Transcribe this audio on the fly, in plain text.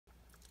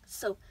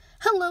So,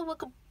 hello,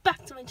 welcome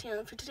back to my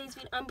channel. For today's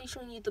video, I'm going to be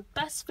showing you the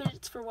best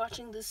fidgets for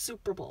watching the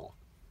Super Bowl.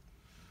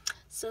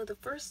 So, the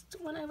first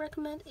one I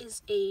recommend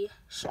is a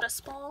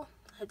stress ball.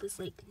 I have this,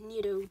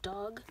 Nido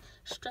dog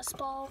stress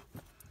ball,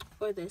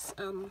 or this,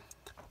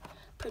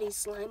 pretty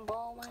slime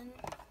ball one.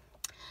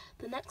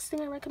 The next thing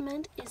I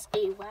recommend is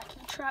a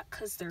wacky track,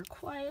 because they're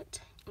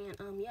quiet,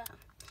 and, yeah.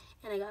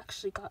 And I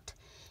actually got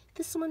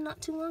this one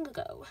not too long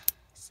ago.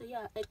 So,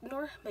 yeah,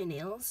 ignore my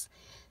nails.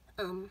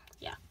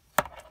 Yeah.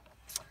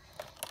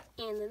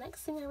 And the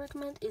next thing I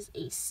recommend is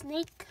a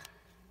snake,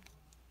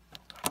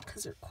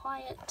 because they're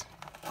quiet.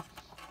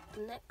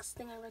 The next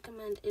thing I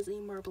recommend is a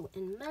marble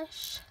and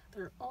mesh.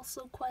 They're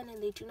also quiet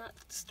and they do not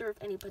disturb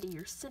anybody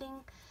you're sitting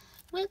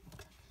with.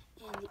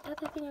 And the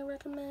other thing I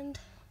recommend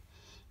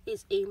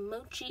is a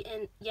mochi,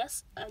 and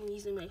yes, I'm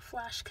using my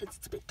flash because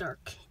it's a bit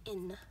dark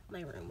in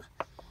my room.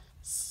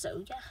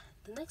 So yeah,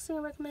 the next thing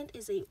I recommend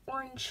is a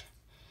orange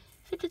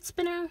fidget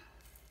spinner.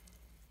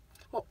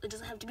 Well, it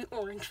doesn't have to be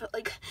orange, but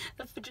like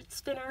a fidget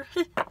spinner.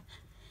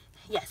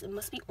 Yes, it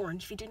must be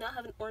orange. If you do not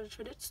have an orange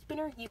fidget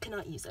spinner, you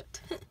cannot use it.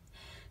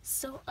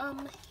 So,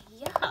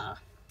 yeah.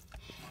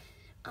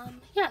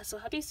 Yeah, so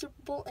happy Super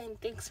Bowl, and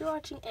thanks for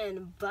watching,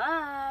 and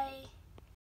bye!